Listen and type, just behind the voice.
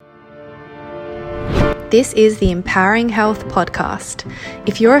This is the Empowering Health podcast.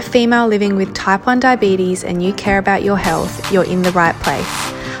 If you're a female living with type 1 diabetes and you care about your health, you're in the right place.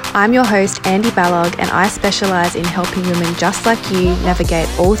 I'm your host, Andy Ballog, and I specialise in helping women just like you navigate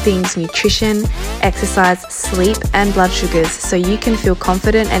all things nutrition, exercise, sleep, and blood sugars so you can feel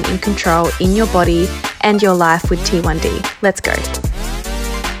confident and in control in your body and your life with T1D. Let's go.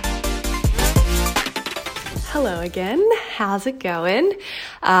 Hello again. How's it going?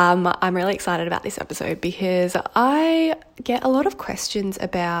 I'm really excited about this episode because I get a lot of questions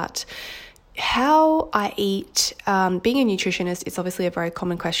about how I eat. Being a nutritionist, it's obviously a very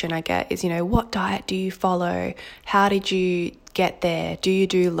common question I get is, what diet do you follow? How did you get there? Do you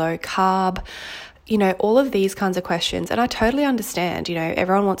do low carb? All of these kinds of questions. And I totally understand,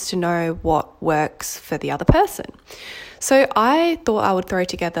 everyone wants to know what works for the other person. So I thought I would throw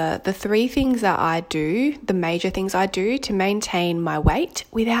together the 3 things that I do, the major things I do to maintain my weight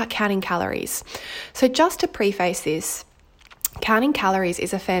without counting calories. So just to preface this, counting calories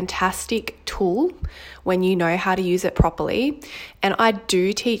is a fantastic tool when you know how to use it properly. And I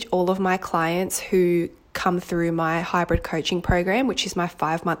do teach all of my clients who come through my hybrid coaching program, which is my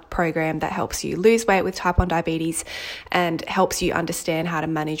 5-month program that helps you lose weight with type 1 diabetes and helps you understand how to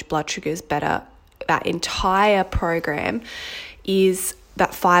manage blood sugars better. That entire program is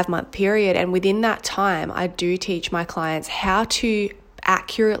that 5-month period. And within that time, I do teach my clients how to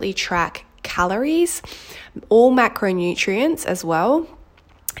accurately track calories, all macronutrients as well,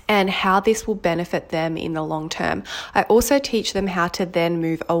 and how this will benefit them in the long term. I also teach them how to then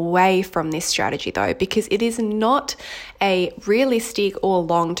move away from this strategy though, because it is not a realistic or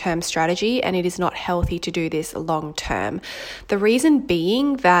long-term strategy, and it is not healthy to do this long term. The reason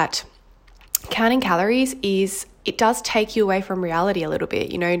being that counting calories it does take you away from reality a little bit.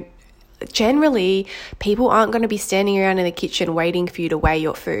 Generally, people aren't going to be standing around in the kitchen waiting for you to weigh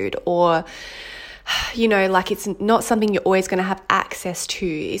your food, or, it's not something you're always going to have access to,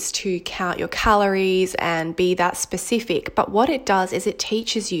 is to count your calories and be that specific. But what it does is it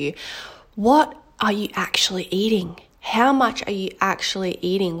teaches you, what are you actually eating? How much are you actually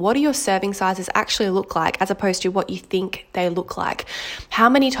eating? What do your serving sizes actually look like as opposed to what you think they look like? How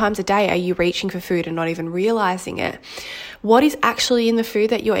many times a day are you reaching for food and not even realizing it? What is actually in the food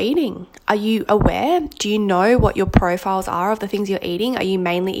that you're eating? Are you aware? Do you know what your profiles are of the things you're eating? Are you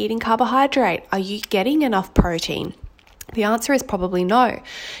mainly eating carbohydrate? Are you getting enough protein? The answer is probably no.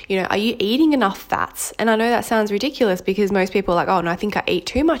 Are you eating enough fats? And I know that sounds ridiculous because most people are like, oh, no, I think I eat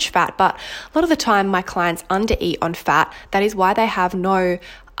too much fat. But a lot of the time my clients undereat on fat. That is why they have no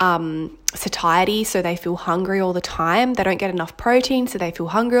satiety, so they feel hungry all the time. They don't get enough protein, so they feel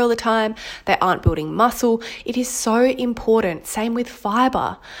hungry all the time. They aren't building muscle. It is so important. Same with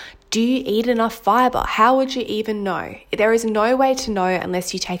fiber. Do you eat enough fiber? How would you even know? There is no way to know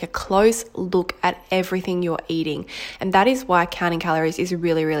unless you take a close look at everything you're eating. And that is why counting calories is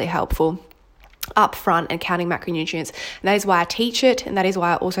really, really helpful up front, and counting macronutrients. And that is why I teach it. And that is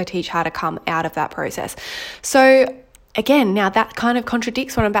why I also teach how to come out of that process. So again, now that kind of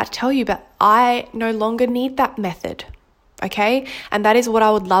contradicts what I'm about to tell you, but I no longer need that method. Okay. And that is what I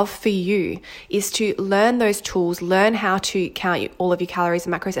would love for you, is to learn those tools, learn how to count all of your calories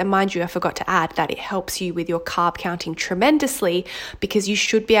and macros. And mind you, I forgot to add that it helps you with your carb counting tremendously, because you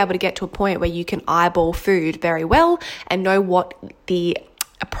should be able to get to a point where you can eyeball food very well and know what the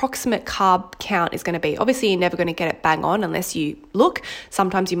approximate carb count is going to be. Obviously, you're never going to get it bang on unless you look.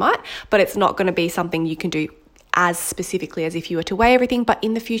 Sometimes you might, but it's not going to be something you can do as specifically as if you were to weigh everything. But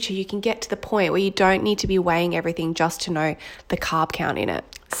in the future, you can get to the point where you don't need to be weighing everything just to know the carb count in it.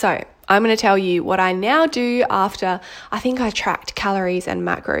 So I'm going to tell you what I now do after I think I tracked calories and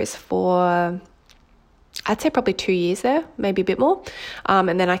macros for, I'd say probably 2 years there, maybe a bit more.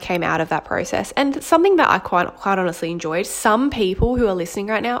 And then I came out of that process. And something that I quite honestly enjoyed, some people who are listening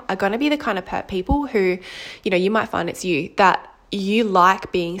right now are going to be the kind of people who, you might find it's you, that you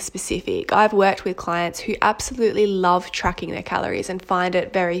like being specific. I've worked with clients who absolutely love tracking their calories and find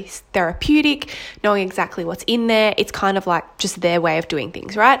it very therapeutic, knowing exactly what's in there. It's kind of like just their way of doing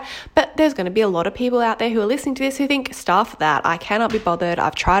things, right? But there's going to be a lot of people out there who are listening to this who think, stuff that, I cannot be bothered.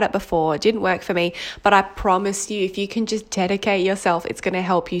 I've tried it before. It didn't work for me. But I promise you, if you can just dedicate yourself, it's going to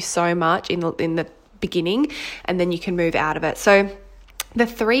help you so much in the beginning, and then you can move out of it. So the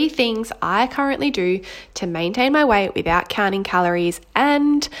 3 things I currently do to maintain my weight without counting calories,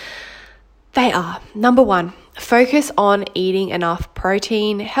 and they are: number 1, focus on eating enough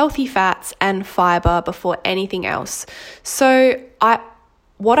protein, healthy fats, and fiber before anything else. So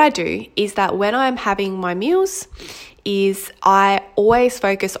what I do is that when I'm having my meals, is I always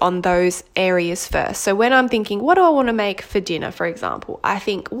focus on those areas first. So when I'm thinking, what do I want to make for dinner, for example, I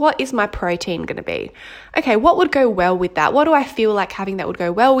think, what is my protein going to be? Okay, what would go well with that? What do I feel like having that would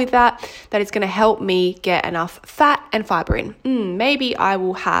go well with that is going to help me get enough fat and fiber in? Maybe I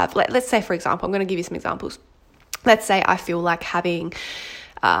will have, let's say, for example, I'm going to give you some examples. Let's say I feel like having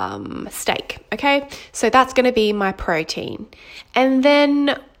steak. Okay, so that's going to be my protein. And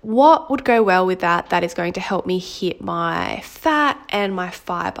then what would go well with that is going to help me hit my fat and my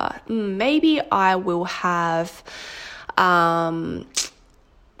fiber? Maybe I will have,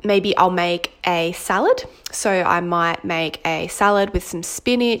 maybe I'll make a salad. So I might make a salad with some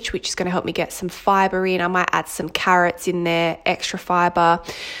spinach, which is going to help me get some fiber in. I might add some carrots in there, extra fiber.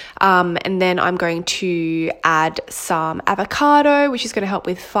 And then I'm going to add some avocado, which is going to help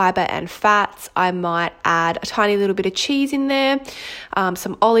with fiber and fats. I might add a tiny little bit of cheese in there,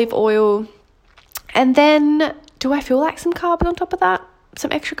 some olive oil. And then do I feel like some carbs on top of that?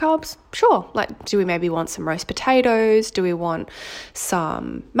 Some extra carbs? Sure. Like, do we maybe want some roast potatoes? Do we want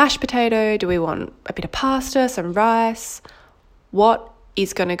some mashed potato? Do we want a bit of pasta, some rice? What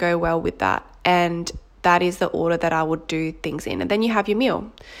is going to go well with that? And that is the order that I would do things in. And then you have your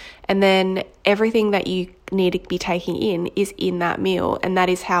meal. And then everything that you need to be taking in is in that meal. And that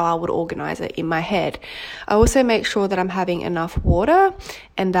is how I would organize it in my head. I also make sure that I'm having enough water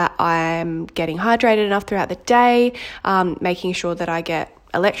and that I'm getting hydrated enough throughout the day, making sure that I get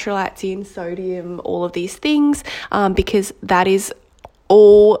electrolytes in, sodium, all of these things, because that is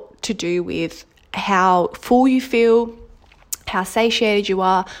all to do with how full you feel, how satiated you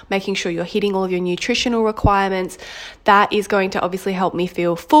are, making sure you're hitting all of your nutritional requirements. That is going to obviously help me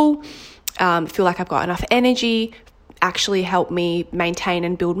feel full, feel like I've got enough energy, actually help me maintain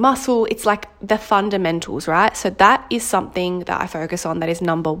and build muscle. It's like the fundamentals, right? So that is something that I focus on. That is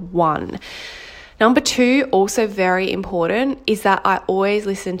number one. Number two, also very important, is that I always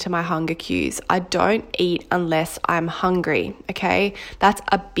listen to my hunger cues. I don't eat unless I'm hungry, okay? That's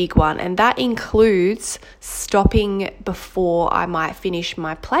a big one. And that includes stopping before I might finish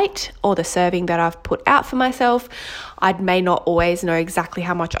my plate or the serving that I've put out for myself. I may not always know exactly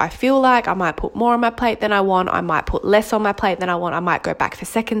how much I feel like. I might put more on my plate than I want. I might put less on my plate than I want. I might go back for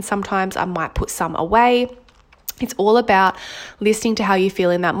seconds sometimes. I might put some away. It's all about listening to how you feel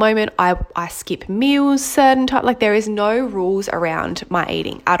in that moment. I skip meals certain times. Like, there is no rules around my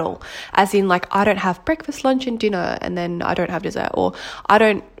eating at all. As in, like, I don't have breakfast, lunch, and dinner, and then I don't have dessert, or I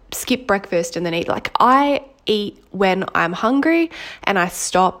don't skip breakfast and then eat. Like, I eat when I'm hungry and I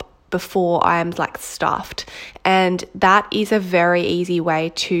stop before I'm like stuffed. And that is a very easy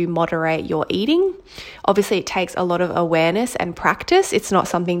way to moderate your eating. Obviously, it takes a lot of awareness and practice. It's not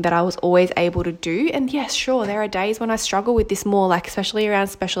something that I was always able to do. And yes, sure, there are days when I struggle with this more, like especially around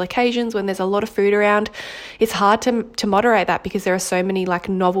special occasions when there's a lot of food around. It's hard to moderate that because there are so many like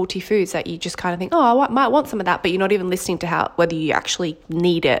novelty foods that you just kind of think, oh, I might want some of that, but you're not even listening to whether you actually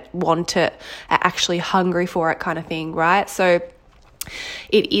need it, want it, are actually hungry for it kind of thing, right? So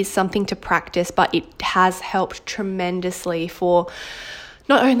it is something to practice, but it has helped tremendously for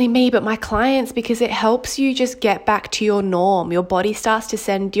not only me, but my clients, because it helps you just get back to your norm. Your body starts to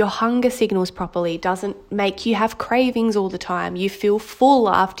send your hunger signals properly. It doesn't make you have cravings all the time. You feel full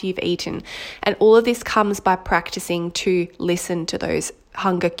after you've eaten. And all of this comes by practicing to listen to those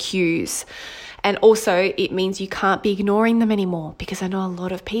hunger cues. And also it means you can't be ignoring them anymore, because I know a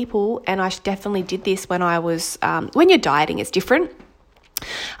lot of people, and I definitely did this when I was, when you're dieting, it's different.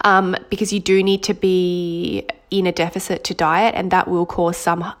 Because you do need to be in a deficit to diet, and that will cause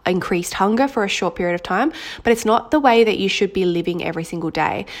some increased hunger for a short period of time, but it's not the way that you should be living every single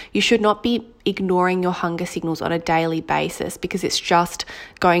day. You should not be ignoring your hunger signals on a daily basis, because it's just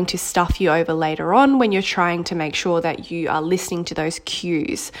going to stuff you over later on when you're trying to make sure that you are listening to those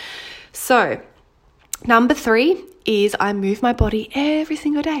cues. So, number 3 is I move my body every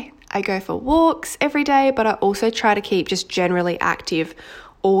single day. I go for walks every day, but I also try to keep just generally active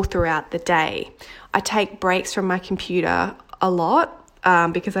all throughout the day. I take breaks from my computer a lot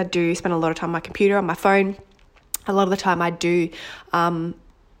because I do spend a lot of time on my computer, on my phone. A lot of the time I do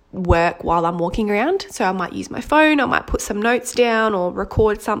work while I'm walking around. So I might use my phone, I might put some notes down or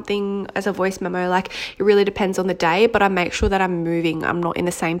record something as a voice memo. Like, it really depends on the day, but I make sure that I'm moving. I'm not in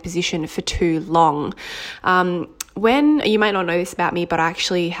the same position for too long. When you might not know this about me, but I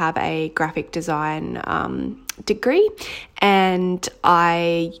actually have a graphic design degree, and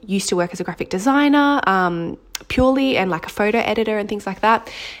I used to work as a graphic designer purely, and like a photo editor and things like that.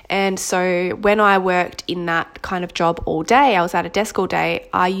 And so when I worked in that kind of job all day, I was at a desk all day,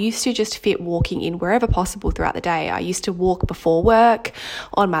 I used to just fit walking in wherever possible throughout the day. I used to walk before work,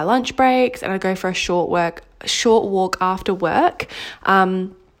 on my lunch breaks, and I'd go for a short walk short walk after work,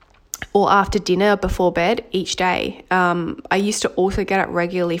 or after dinner before bed each day. I used to also get up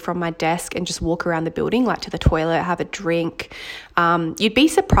regularly from my desk and just walk around the building, like to the toilet, have a drink. You'd be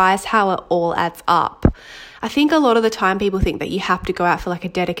surprised how it all adds up. I think a lot of the time people think that you have to go out for like a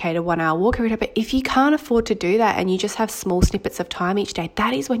dedicated 1 hour walk every day, but if you can't afford to do that and you just have small snippets of time each day,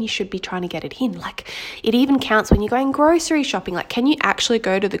 that is when you should be trying to get it in. Like, it even counts when you're going grocery shopping. Like, can you actually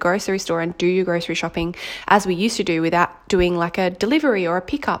go to the grocery store and do your grocery shopping as we used to do without doing like a delivery or a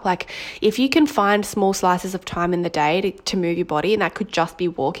pickup? Like, if you can find small slices of time in the day to move your body, and that could just be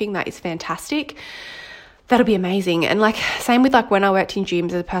walking, that is fantastic. That'll be amazing. And like, same with like when I worked in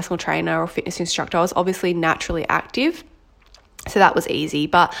gyms as a personal trainer or fitness instructor, I was obviously naturally active, so that was easy.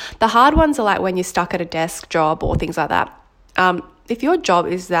 But the hard ones are like when you're stuck at a desk job or things like that. If your job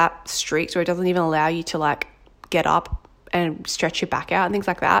is that strict or it doesn't even allow you to like get up and stretch your back out and things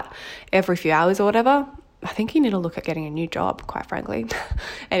like that every few hours or whatever, I think you need to look at getting a new job, quite frankly.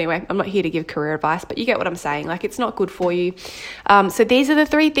 Anyway, I'm not here to give career advice, but you get what I'm saying. Like, it's not good for you. So these are the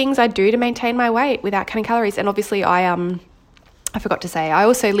 3 things I do to maintain my weight without cutting calories. And obviously I forgot to say, I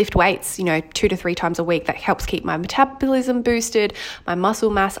also lift weights, 2 to 3 times a week. That helps keep my metabolism boosted, my muscle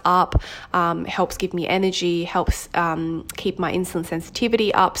mass up, helps give me energy, helps keep my insulin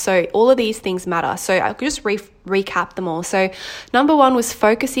sensitivity up. So all of these things matter. So I'll just recap them all. So number 1 was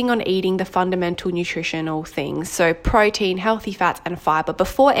focusing on eating the fundamental nutritional things. So protein, healthy fats, and fiber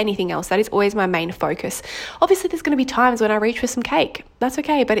before anything else. That is always my main focus. Obviously, there's going to be times when I reach for some cake. That's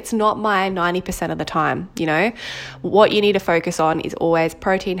okay, but it's not my 90% of the time, What you need to focus on is always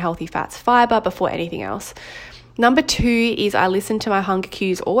protein, healthy fats, fiber before anything else. Number 2 is I listen to my hunger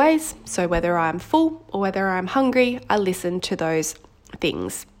cues always. So whether I'm full or whether I'm hungry, I listen to those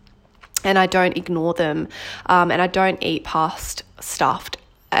things. And I don't ignore them, and I don't eat past stuffed.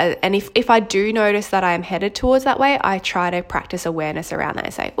 And if I do notice that I am headed towards that way, I try to practice awareness around that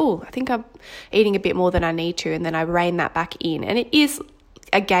and say, I think I'm eating a bit more than I need to, and then I rein that back in. And it is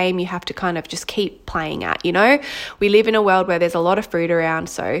a game you have to kind of just keep playing at, We live in a world where there's a lot of food around,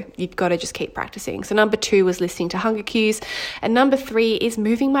 so you've got to just keep practicing. So number 2 was listening to hunger cues. And number 3 is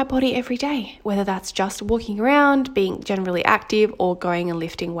moving my body every day, whether that's just walking around, being generally active, or going and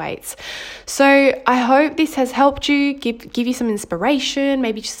lifting weights. So I hope this has helped you, give you some inspiration,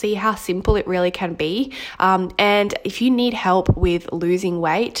 maybe just see how simple it really can be. And if you need help with losing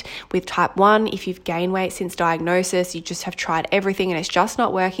weight with type 1, if you've gained weight since diagnosis, you just have tried everything and it's just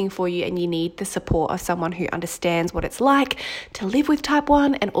not working for you, and you need the support of someone who understands what it's like to live with type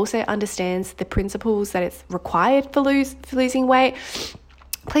 1 and also understands the principles that it's required for losing weight,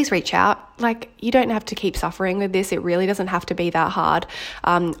 please reach out. Like, you don't have to keep suffering with this. It really doesn't have to be that hard.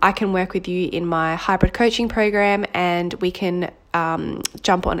 I can work with you in my hybrid coaching program, and we can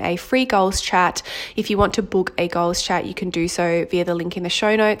jump on a free goals chat. If you want to book a goals chat, you can do so via the link in the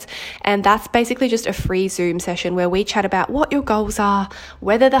show notes. And that's basically just a free Zoom session where we chat about what your goals are,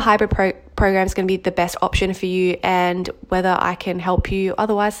 whether the hybrid program is going to be the best option for you, and whether I can help you.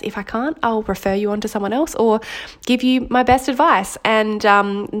 Otherwise, if I can't, I'll refer you on to someone else or give you my best advice. And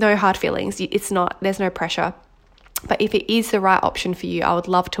no hard feelings. There's no pressure. But if it is the right option for you, I would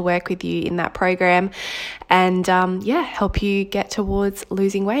love to work with you in that program and help you get towards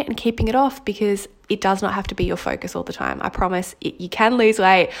losing weight and keeping it off, because it does not have to be your focus all the time. I promise you can lose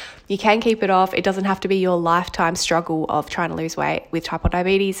weight, you can keep it off. It doesn't have to be your lifetime struggle of trying to lose weight with type 1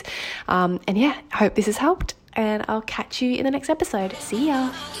 diabetes. I hope this has helped, and I'll catch you in the next episode. See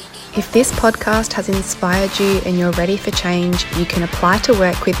ya. If this podcast has inspired you and you're ready for change, you can apply to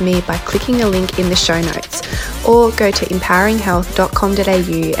work with me by clicking a link in the show notes, or go to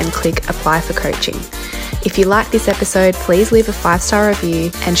empoweringhealth.com.au and click apply for coaching. If you like this episode, please leave a 5-star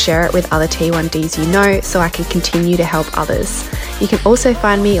review and share it with other T1Ds you know, so I can continue to help others. You can also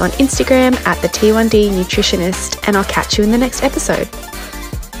find me on Instagram at the T1D Nutritionist, and I'll catch you in the next episode.